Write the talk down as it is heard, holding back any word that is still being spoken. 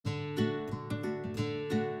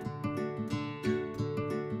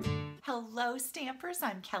Hello Stampers,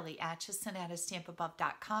 I'm Kelly Acheson at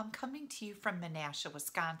stampabove.com, coming to you from Menasha,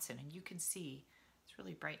 Wisconsin, and you can see it's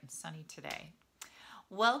really bright and sunny today.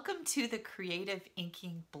 Welcome to the Creative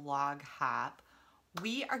Inking Blog Hop.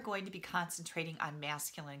 We are going to be concentrating on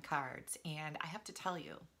masculine cards, and I have to tell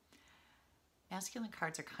you, masculine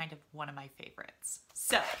cards are kind of one of my favorites.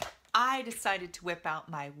 So I decided to whip out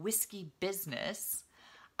my whiskey business.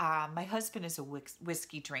 My husband is a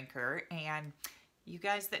whiskey drinker, and you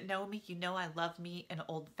guys that know me, you know I love me an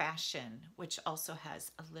old-fashioned, which also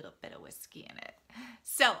has a little bit of whiskey in it.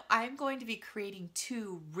 So I'm going to be creating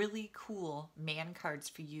two really cool man cards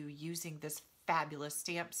for you using this fabulous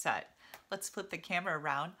stamp set. Let's flip the camera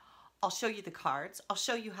around. I'll show you the cards. I'll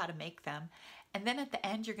show you how to make them. And then at the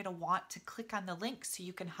end, you're going to want to click on the link so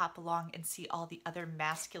you can hop along and see all the other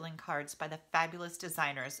masculine cards by the fabulous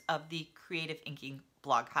designers of the Creative Inking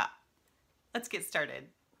Blog Hop. Let's get started.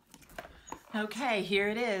 Okay, here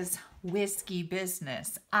it is, Whiskey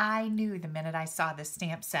Business. I knew the minute I saw this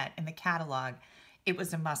stamp set in the catalog, it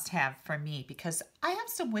was a must-have for me because I have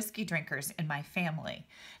some whiskey drinkers in my family.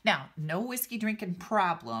 Now, no whiskey drinking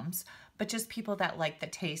problems, but just people that like the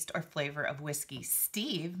taste or flavor of whiskey.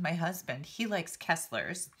 Steve, my husband, he likes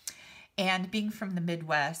Kessler's. And being from the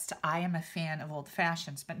Midwest, I am a fan of old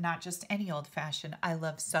fashions, but not just any old fashioned. I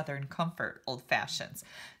love Southern Comfort old fashions.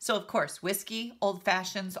 So of course, whiskey, old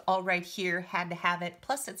fashions, all right here, had to have it.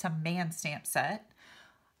 Plus it's a man stamp set.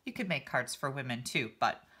 You could make cards for women too,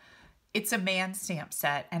 but it's a man stamp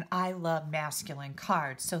set and I love masculine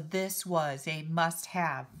cards. So this was a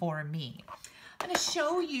must-have for me. I'm going to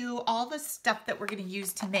show you all the stuff that we're going to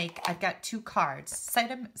use to make. I've got two cards,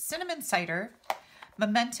 cinnamon cider,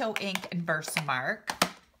 Memento ink, and Versamark.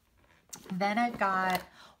 Then I've got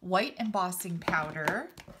white embossing powder,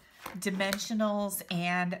 dimensionals,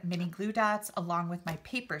 and mini glue dots along with my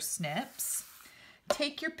paper snips.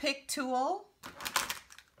 Take your pick tool,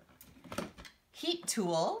 heat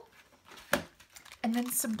tool, and then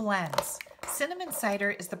some blends. Cinnamon cider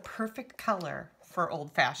is the perfect color for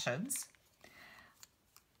old fashions.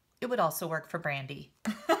 It would also work for brandy.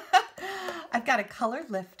 I've got a color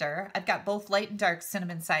lifter. I've got both light and dark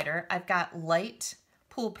cinnamon cider. I've got light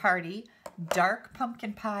pool party, dark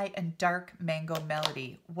pumpkin pie, and dark mango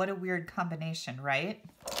melody. What a weird combination, right?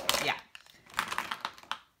 Yeah.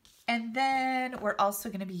 And then we're also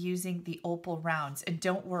going to be using the opal rounds. And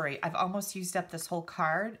don't worry, I've almost used up this whole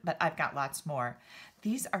card, but I've got lots more.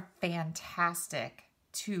 These are fantastic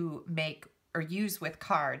to make or use with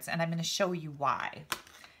cards, and I'm going to show you why.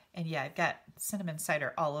 And yeah, I've got cinnamon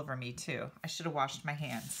cider all over me too. I should have washed my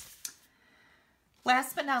hands.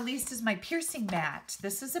 Last but not least is my piercing mat.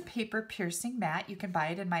 This is a paper piercing mat. You can buy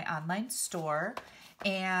it in my online store.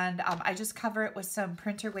 And I just cover it with some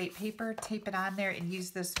printer weight paper, tape it on there, and use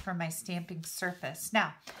this for my stamping surface.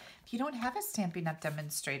 Now, if you don't have a Stampin' Up!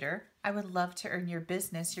 Demonstrator, I would love to earn your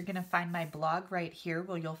business. You're going to find my blog right here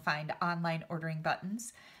where you'll find online ordering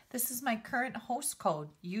buttons. This is my current host code.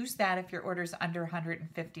 Use that if your order is under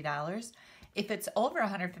 $150. If it's over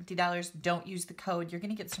 $150, don't use the code. You're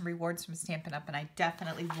going to get some rewards from Stampin' Up! And I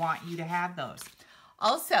definitely want you to have those.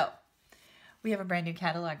 Also, we have a brand new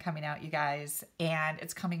catalog coming out, you guys, and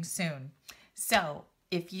it's coming soon. So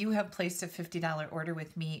if you have placed a $50 order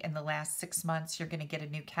with me in the last 6 months, you're going to get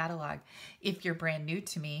a new catalog. If you're brand new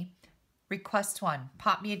to me, request one.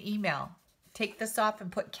 Pop me an email. Take this off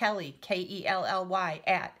and put Kelly, K-E-L-L-Y,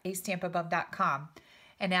 at stampabove.com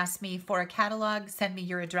and ask me for a catalog. Send me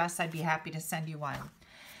your address. I'd be happy to send you one.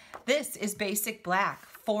 This is basic black,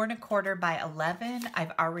 4 1/4 by 11.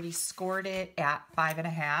 I've already scored it at 5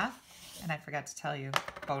 1/2. And I forgot to tell you,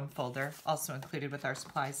 bone folder, also included with our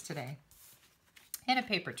supplies today. And a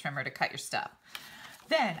paper trimmer to cut your stuff.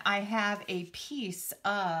 Then I have a piece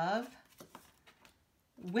of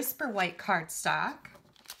Whisper White cardstock,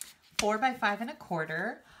 4 by 5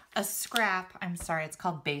 1/4, a scrap, I'm sorry, it's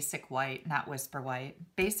called Basic White, not Whisper White,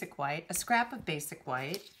 Basic White, a scrap of Basic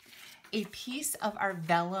White, a piece of our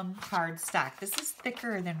vellum cardstock. This is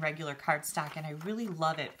thicker than regular cardstock, and I really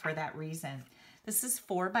love it for that reason. This is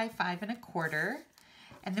 4 by 5 1/4,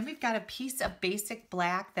 and then we've got a piece of Basic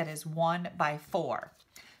Black that is 1 by 4.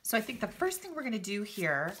 So I think the first thing we're going to do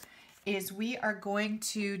here is we are going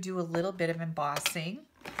to do a little bit of embossing.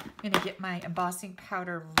 I'm going to get my embossing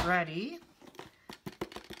powder ready.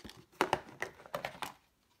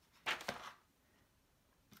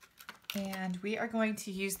 And we are going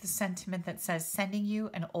to use the sentiment that says, sending you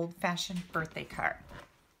an old-fashioned birthday card.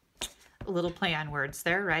 A little play on words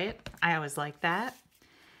there, right? I always like that.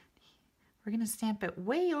 We're going to stamp it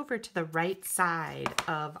way over to the right side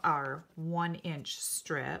of our 1-inch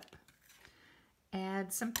strip.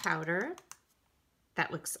 Add some powder.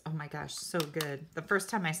 That looks, oh my gosh, so good. The first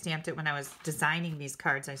time I stamped it when I was designing these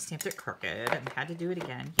cards, I stamped it crooked and had to do it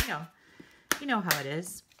again. You know how it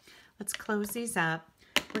is. Let's close these up.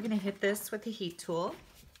 We're gonna hit this with the heat tool.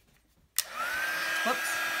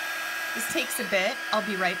 Whoops. This takes a bit. I'll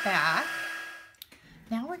be right back.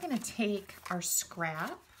 Now we're gonna take our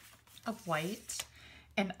scrap of white,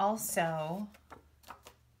 and also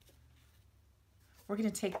we're gonna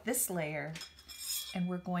take this layer and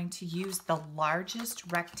we're going to use the largest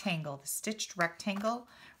rectangle, the stitched rectangle.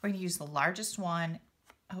 We're gonna use the largest one.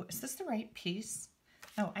 Oh, is this the right piece?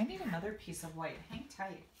 No, I need another piece of white. Hang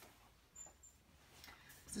tight.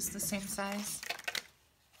 Is this the same size?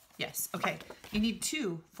 Yes, okay. You need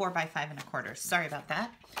two 4 by 5 1/4. Sorry about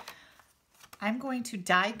that. I'm going to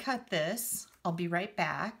die cut this. I'll be right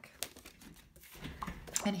back.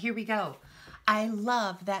 And here we go. I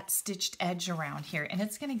love that stitched edge around here, and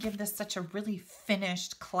it's gonna give this such a really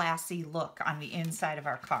finished, classy look on the inside of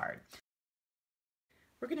our card.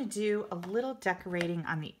 We're gonna do a little decorating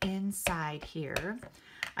on the inside here.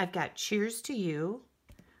 I've got Cheers to You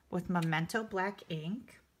with Memento black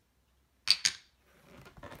ink.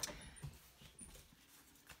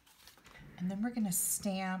 And then we're gonna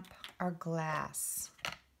stamp our glass,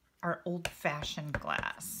 our old-fashioned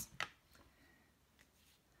glass.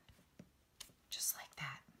 Just like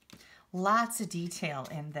that. Lots of detail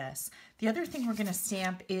in this. The other thing we're gonna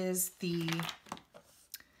stamp is the,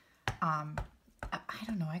 I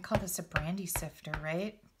don't know, I call this a brandy sifter,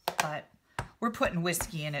 right? But we're putting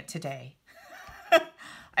whiskey in it today.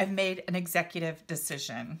 I've made an executive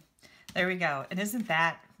decision. There we go. And isn't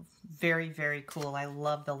that very, very cool? I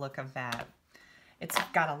love the look of that. It's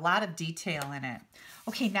got a lot of detail in it.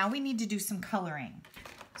 Okay, now we need to do some coloring.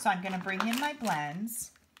 So I'm gonna bring in my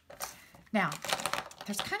blends. Now,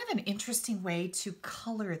 there's kind of an interesting way to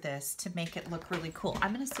color this to make it look really cool.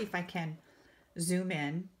 I'm gonna see if I can zoom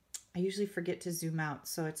in. I usually forget to zoom out,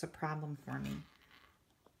 so it's a problem for me.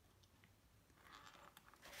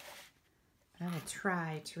 But I will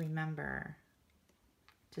try to remember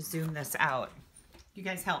to zoom this out. You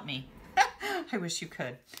guys help me. I wish you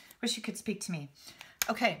could. Wish you could speak to me.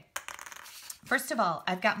 Okay, first of all,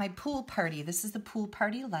 I've got my pool party. This is the pool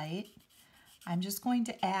party light. I'm just going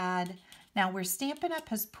to add, now where Stampin' Up!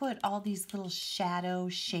 Has put all these little shadow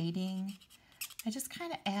shading, I just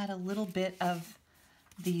kind of add a little bit of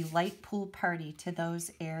the light pool party to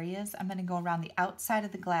those areas. I'm gonna go around the outside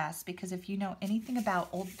of the glass because if you know anything about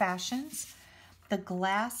old fashions, the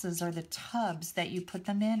glasses or the tubs that you put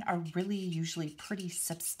them in are really usually pretty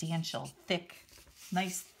substantial, thick,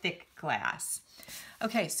 nice thick glass.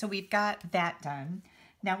 Okay, so we've got that done.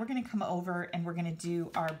 Now we're gonna come over and we're gonna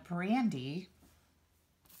do our brandy.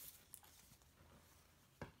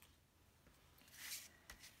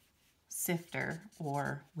 Sifter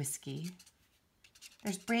or whiskey.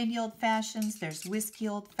 There's brandy old fashions, there's whiskey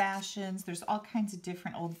old fashions, there's all kinds of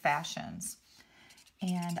different old fashions.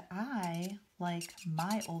 And I like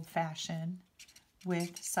my old fashioned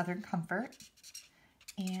with Southern Comfort.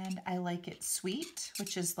 And I like it sweet,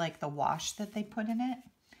 which is like the wash that they put in it.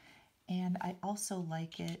 And I also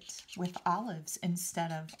like it with olives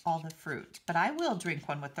instead of all the fruit. But I will drink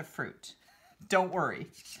one with the fruit. Don't worry.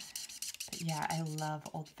 But yeah, I love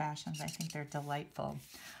old fashions. I think they're delightful.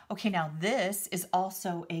 Okay, now this is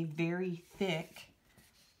also a very thick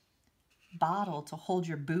bottle to hold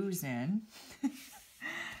your booze in.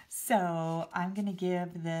 So I'm gonna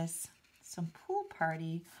give this some pool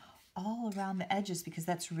party all around the edges because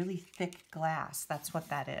that's really thick glass. That's what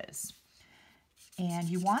that is. And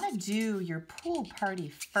you wanna do your pool party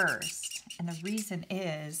first. And the reason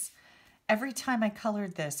is, every time I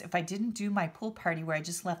colored this, if I didn't do my pool party where I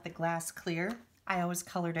just left the glass clear, I always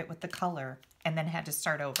colored it with the color and then had to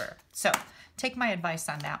start over. So take my advice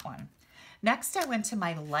on that one. Next, I went to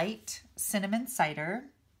my light cinnamon cider.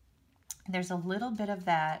 And there's a little bit of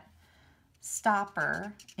that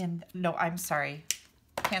stopper in, no, I'm sorry,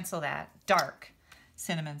 cancel that, dark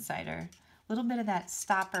cinnamon cider. A little bit of that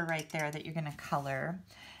stopper right there that you're gonna color.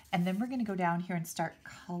 And then we're gonna go down here and start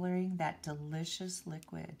coloring that delicious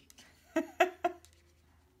liquid.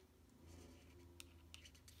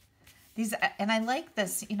 These, and I like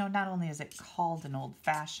this, you know, not only is it called an old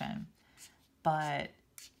fashioned, but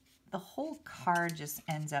the whole card just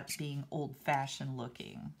ends up being old fashioned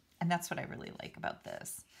looking. And that's what I really like about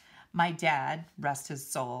this. My dad, rest his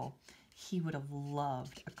soul, he would have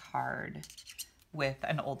loved a card with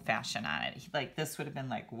an old fashioned on it. Like this would have been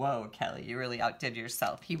like, whoa, Kelly, you really outdid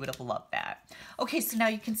yourself. He would have loved that. Okay, so now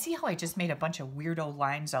you can see how I just made a bunch of weirdo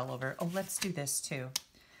lines all over. Oh, let's do this too.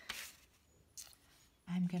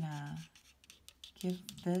 I'm gonna give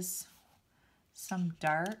this some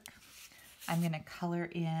dark. I'm going to color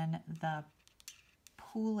in the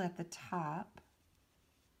pool at the top.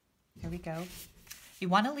 There we go. You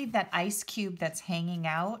want to leave that ice cube that's hanging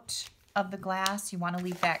out of the glass, you want to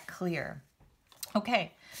leave that clear.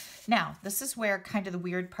 Okay, now this is where kind of the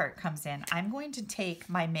weird part comes in. I'm going to take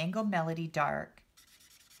my Mango Melody Dark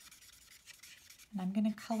and I'm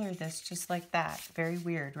going to color this just like that. Very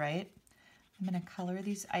weird, right? I'm going to color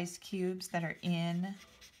these ice cubes that are in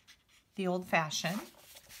the Old Fashioned.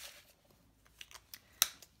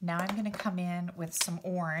 Now I'm going to come in with some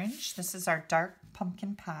orange. This is our dark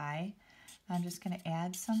pumpkin pie. I'm just going to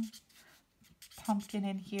add some pumpkin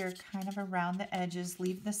in here kind of around the edges.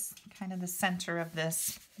 Leave this kind of the center of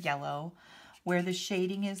this yellow. Where the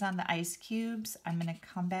shading is on the ice cubes, I'm going to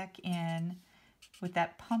come back in with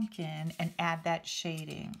that pumpkin and add that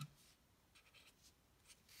shading.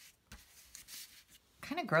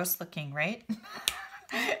 Kind of gross looking, right?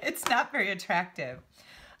 It's not very attractive.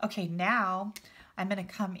 Okay, now I'm going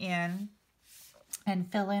to come in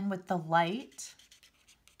and fill in with the light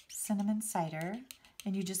cinnamon cider,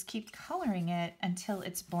 and you just keep coloring it until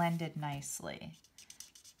it's blended nicely.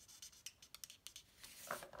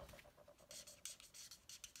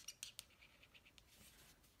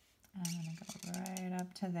 I'm going to go right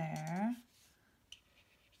up to there.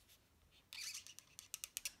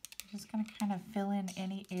 I'm just going to kind of fill in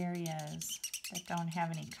any areas that don't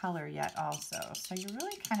have any color yet also. So you're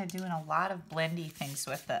really kind of doing a lot of blendy things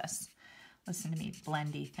with this. Listen to me,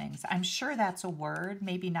 blendy things. I'm sure that's a word,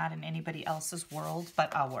 maybe not in anybody else's world,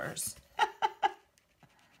 but ours.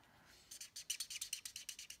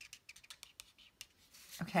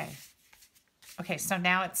 Okay. Okay, so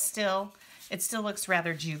now it still looks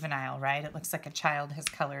rather juvenile, right? It looks like a child has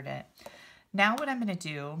colored it. Now what I'm going to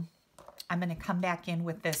do, I'm going to come back in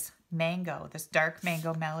with this mango, this dark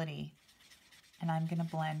mango melody. And I'm going to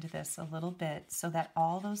blend this a little bit so that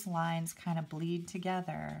all those lines kind of bleed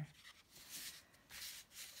together.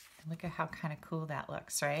 Look at how kind of cool that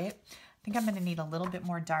looks, right? I think I'm going to need a little bit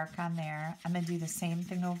more dark on there. I'm going to do the same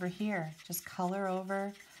thing over here. Just color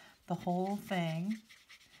over the whole thing.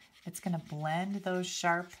 It's going to blend those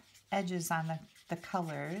sharp edges on the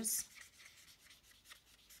colors.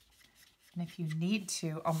 And if you need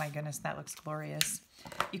to, oh my goodness, that looks glorious.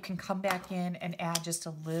 You can come back in and add just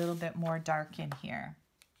a little bit more dark in here.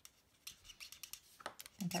 I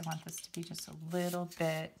think I want this to be just a little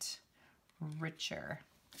bit richer.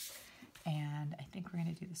 And I think we're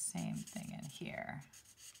going to do the same thing in here.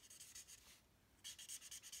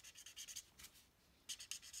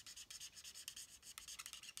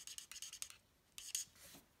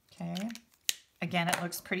 Okay. Again, it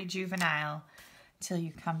looks pretty juvenile till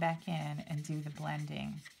you come back in and do the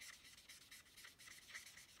blending.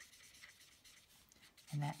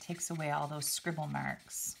 And that takes away all those scribble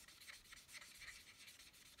marks.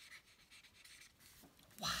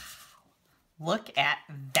 Wow. Look at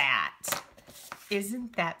that.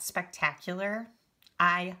 Isn't that spectacular?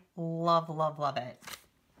 I love, love, love it.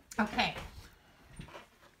 Okay.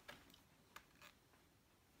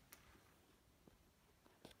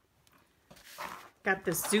 Got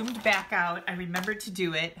this zoomed back out. I remembered to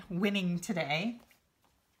do it, winning today.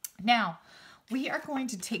 Now, we are going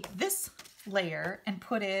to take this layer and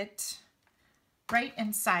put it right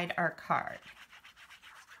inside our card.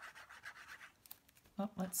 Oh,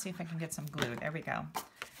 let's see if I can get some glue. There we go.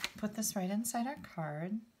 Put this right inside our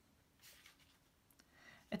card.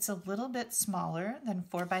 It's a little bit smaller than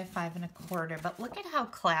 4 by 5 1/4, but look at how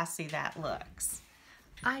classy that looks.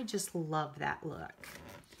 I just love that look.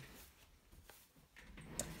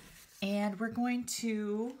 And we're going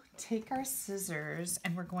to take our scissors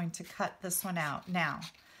and we're going to cut this one out. Now,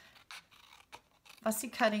 fussy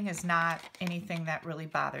cutting is not anything that really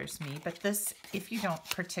bothers me, but this, if you don't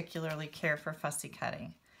particularly care for fussy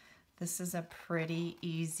cutting, this is a pretty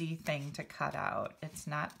easy thing to cut out. It's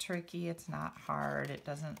not tricky, it's not hard, it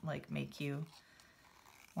doesn't like make you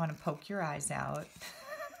want to poke your eyes out.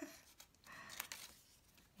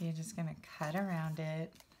 You're just gonna cut around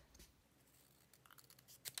it.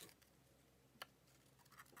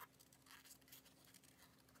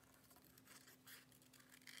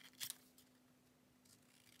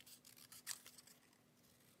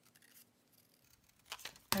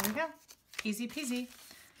 There we go, easy peasy.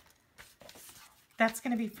 That's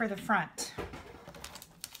going to be for the front.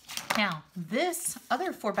 Now, this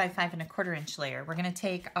other 4 by 5 1/4 inch layer, we're going to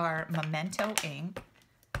take our Memento ink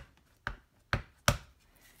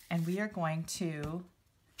and we are going to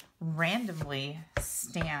randomly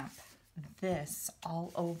stamp this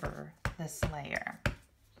all over this layer.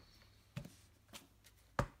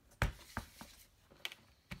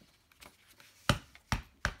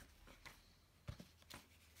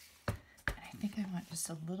 think I want just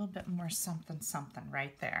a little bit more something something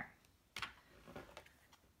right there.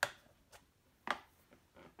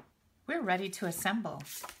 We're ready to assemble.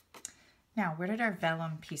 Now, where did our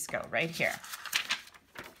vellum piece go? Right here.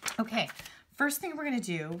 Okay, first thing we're going to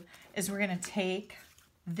do is we're going to take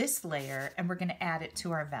this layer and we're going to add it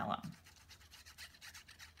to our vellum.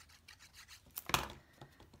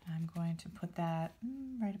 I'm going to put that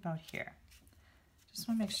right about here. Just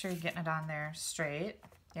want to make sure you're getting it on there straight.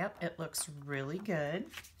 Yep, it looks really good.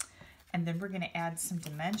 And then we're going to add some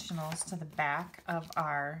dimensionals to the back of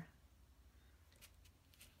our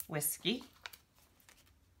Whiskey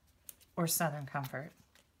or Southern Comfort.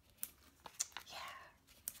 Yeah.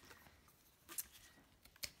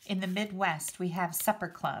 In the Midwest, we have supper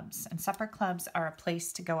clubs, and supper clubs are a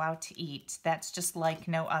place to go out to eat that's just like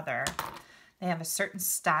no other. They have a certain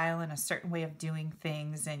style and a certain way of doing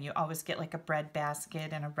things, and you always get like a bread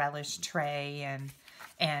basket and a relish tray,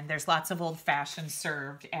 and there's lots of old fashions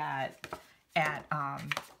served at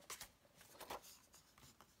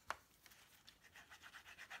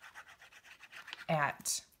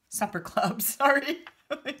supper clubs. Sorry.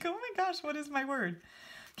 Like, oh my gosh, what is my word?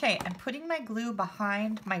 Okay, I'm putting my glue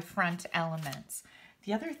behind my front elements.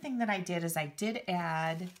 The other thing that I did is I did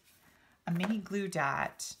add a mini glue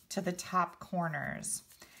dot to the top corners,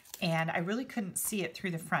 and I really couldn't see it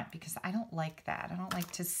through the front because I don't like that. I don't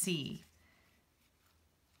like to see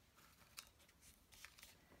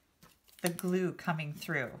the glue coming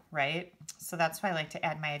through, right? So that's why I like to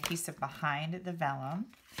add my adhesive behind the vellum.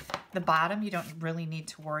 The bottom you don't really need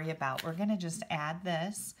to worry about. We're gonna just add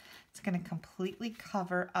this. It's gonna completely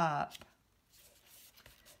cover up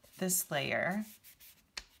this layer.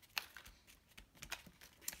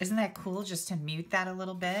 Isn't that cool, just to mute that a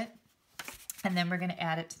little bit? And then we're gonna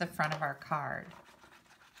add it to the front of our card.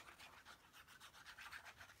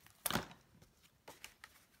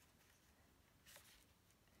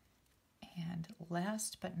 And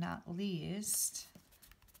last but not least,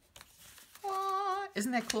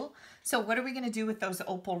 isn't that cool? So what are we gonna do with those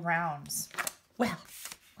opal rounds? Well,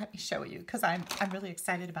 let me show you, because I'm really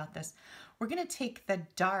excited about this. We're gonna take the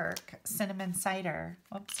dark cinnamon cider,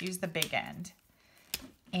 whoops, use the big end,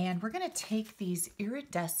 and we're gonna take these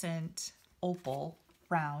iridescent opal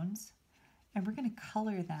rounds and we're gonna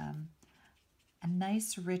color them a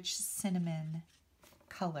nice rich cinnamon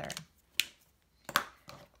color.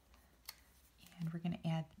 And we're gonna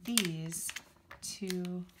add these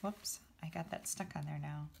to, whoops, I got that stuck on there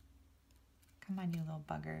now. Come on, you little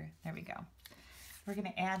bugger. There we go. We're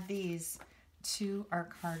gonna add these to our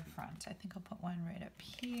card front. I think I'll put one right up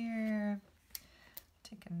here.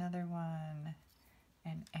 Take another one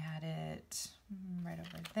and add it right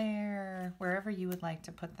over there, wherever you would like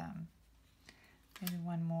to put them. Maybe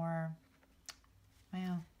one more,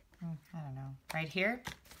 well, I don't know, right here,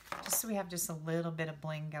 just so we have just a little bit of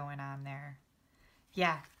bling going on there.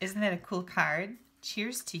 Yeah, isn't that a cool card?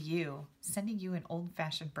 Cheers to you, sending you an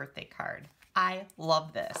old-fashioned birthday card. I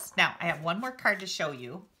love this. Now, I have one more card to show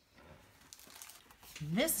you.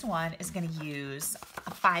 This one is going to use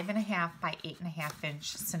a 5.5 by 8.5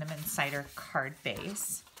 inch cinnamon cider card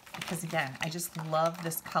base, because again, I just love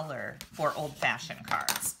this color for old-fashioned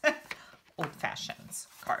cards. Old-fashioned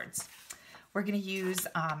cards. We're going to use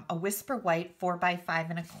a Whisper White 4 by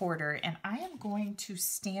 5.25, and I am going to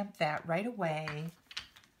stamp that right away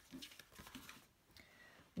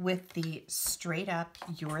with the Straight Up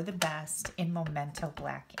You're the Best in Memento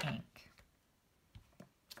black ink.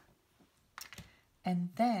 And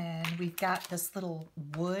then we've got this little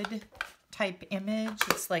wood type image.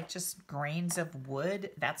 It's like just grains of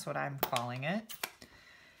wood. That's what I'm calling it.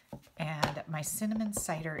 And my cinnamon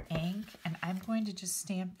cider ink. And I'm going to just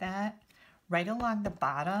stamp that right along the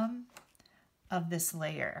bottom of this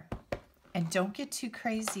layer. And don't get too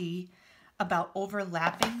crazy about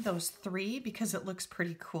overlapping those three because it looks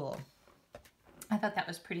pretty cool. I thought that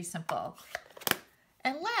was pretty simple.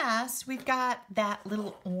 And last, we've got that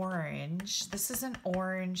little orange. This is an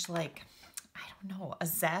orange, like, I don't know, a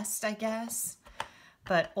zest, I guess.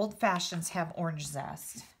 But old fashions have orange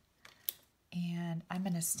zest. And I'm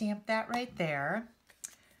going to stamp that right there.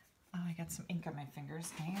 Oh, I got some ink on my fingers.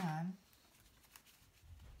 Hang on.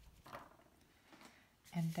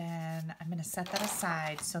 And then I'm going to set that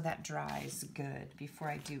aside so that dries good before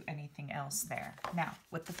I do anything else there. Now,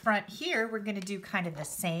 with the front here, we're going to do kind of the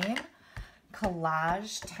same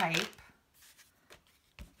collage type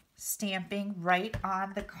stamping right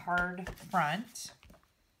on the card front.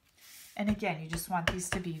 And again, you just want these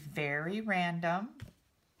to be very random.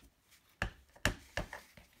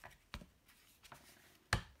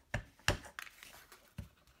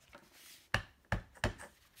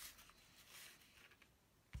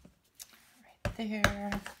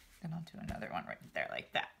 there. And I'll do another one right there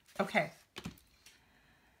like that. Okay.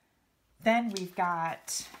 Then we've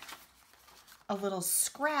got a little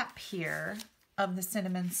scrap here of the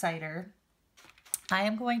cinnamon cider. I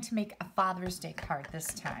am going to make a Father's Day card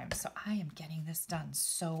this time. So I am getting this done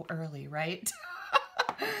so early, right?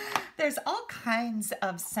 There's all kinds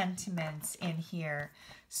of sentiments in here.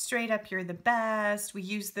 Straight up, you're the best. We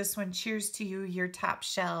use this one. Cheers to you, you're top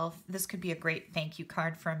shelf. This could be a great thank you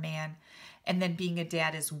card for a man. And then being a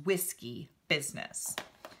dad is whiskey business.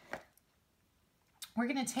 We're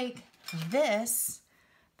going to take this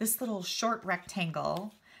little short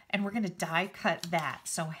rectangle, and we're going to die cut that.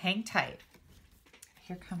 So hang tight.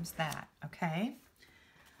 Here comes that, okay?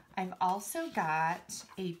 I've also got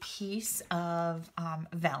a piece of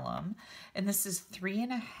vellum, and this is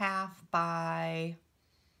 3.5 by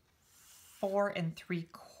 4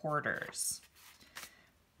 3/4.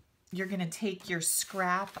 You're going to take your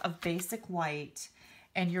scrap of basic white,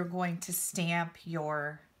 and you're going to stamp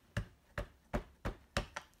your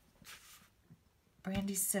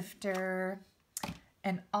brandy sifter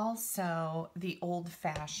and also the old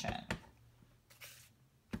fashioned.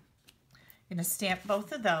 You're going to stamp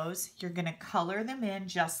both of those. You're going to color them in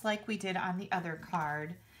just like we did on the other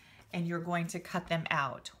card, and you're going to cut them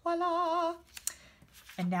out. Voila!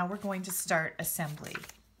 And now we're going to start assembly.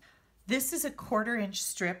 This is a 1/4 inch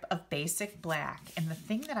strip of basic black, and the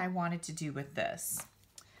thing that I wanted to do with this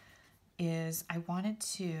is I wanted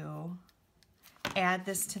to add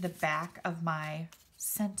this to the back of my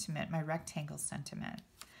sentiment, my rectangle sentiment,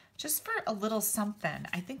 just for a little something.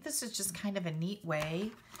 I think this is just kind of a neat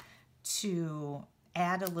way to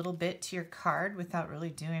add a little bit to your card without really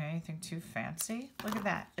doing anything too fancy. Look at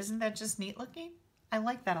that. Isn't that just neat looking? I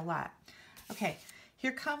like that a lot. Okay,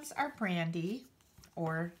 here comes our brandy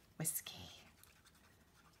or whiskey.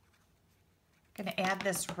 I'm going to add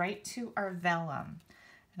this right to our vellum.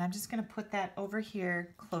 And I'm just going to put that over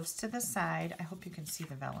here close to the side. I hope you can see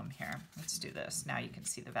the vellum here. Let's do this. Now you can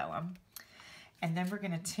see the vellum. And then we're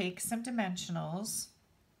going to take some dimensionals,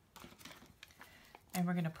 and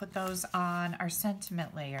we're going to put those on our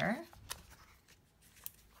sentiment layer.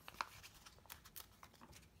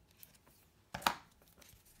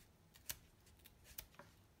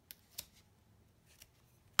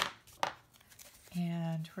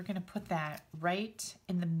 And we're going to put that right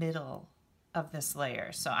in the middle of this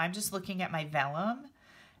layer. So I'm just looking at my vellum,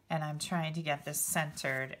 and I'm trying to get this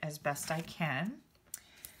centered as best I can.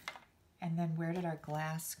 And then where did our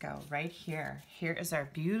glass go? Right here. Here is our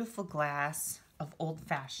beautiful glass of Old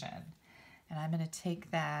Fashioned. And I'm going to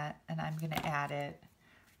take that and I'm going to add it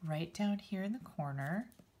right down here in the corner.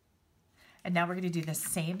 And now we're going to do the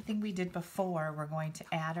same thing we did before. We're going to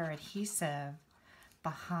add our adhesive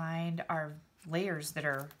behind our layers that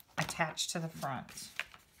are attached to the front.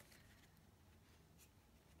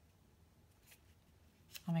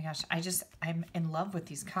 Oh my gosh, I'm in love with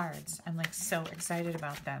these cards. I'm like so excited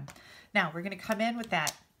about them. Now we're going to come in with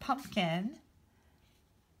that pumpkin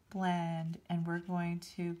blend, and we're going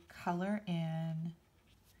to color in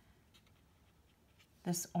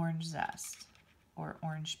this orange zest or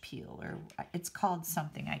orange peel, or it's called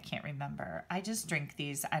something I can't remember. I just drink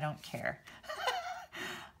these. I don't care.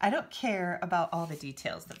 I don't care about all the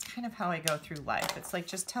details. That's kind of how I go through life. It's like,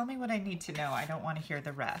 just tell me what I need to know. I don't want to hear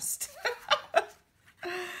the rest.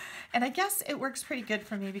 And I guess it works pretty good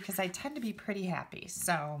for me because I tend to be pretty happy.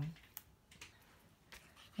 So,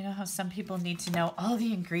 you know how some people need to know all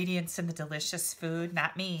the ingredients in the delicious food?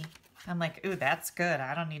 Not me. I'm like, ooh, that's good.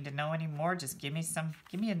 I don't need to know anymore. Just give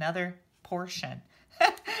me another portion.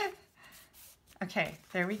 Okay,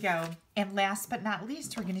 there we go. And last but not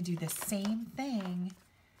least, we're going to do the same thing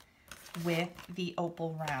with the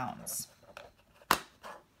opal rounds.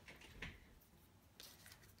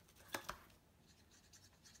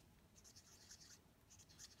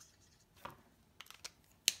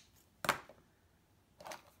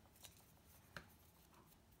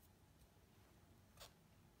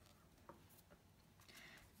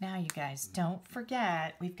 Now, you guys, don't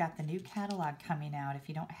forget, we've got the new catalog coming out. If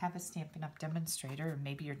you don't have a Stampin' Up! Demonstrator, or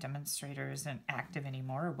maybe your demonstrator isn't active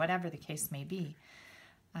anymore, or whatever the case may be,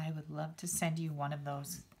 I would love to send you one of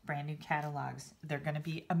those brand new catalogs. They're going to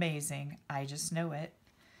be amazing. I just know it.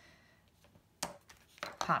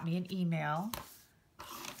 Pop me an email.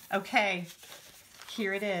 Okay,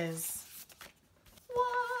 here it is.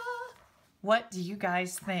 What do you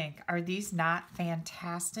guys think? Are these not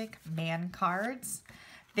fantastic man cards?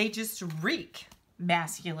 They just reek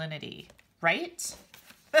masculinity, right?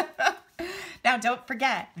 Now, don't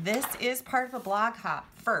forget, this is part of a blog hop.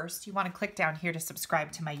 First, you want to click down here to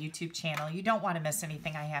subscribe to my YouTube channel. You don't want to miss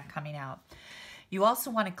anything I have coming out. You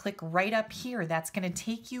also want to click right up here. That's going to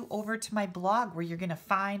take you over to my blog where you're going to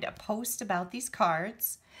find a post about these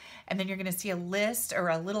cards. And then you're going to see a list or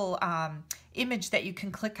a little image that you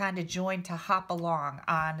can click on to join to hop along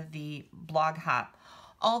on the blog hop.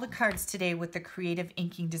 All the cards today with the Creative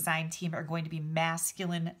Inking Design team are going to be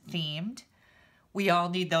masculine themed. We all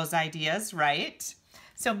need those ideas, right?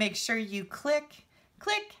 So make sure you click,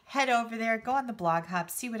 head over there, go on the blog hop,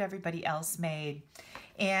 see what everybody else made.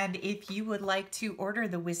 And if you would like to order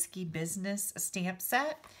the Whiskey Business stamp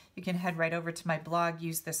set, you can head right over to my blog,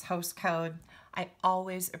 use this host code. I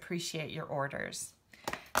always appreciate your orders.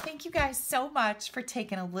 Thank you guys so much for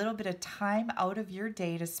taking a little bit of time out of your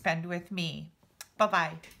day to spend with me.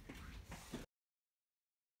 Bye-bye.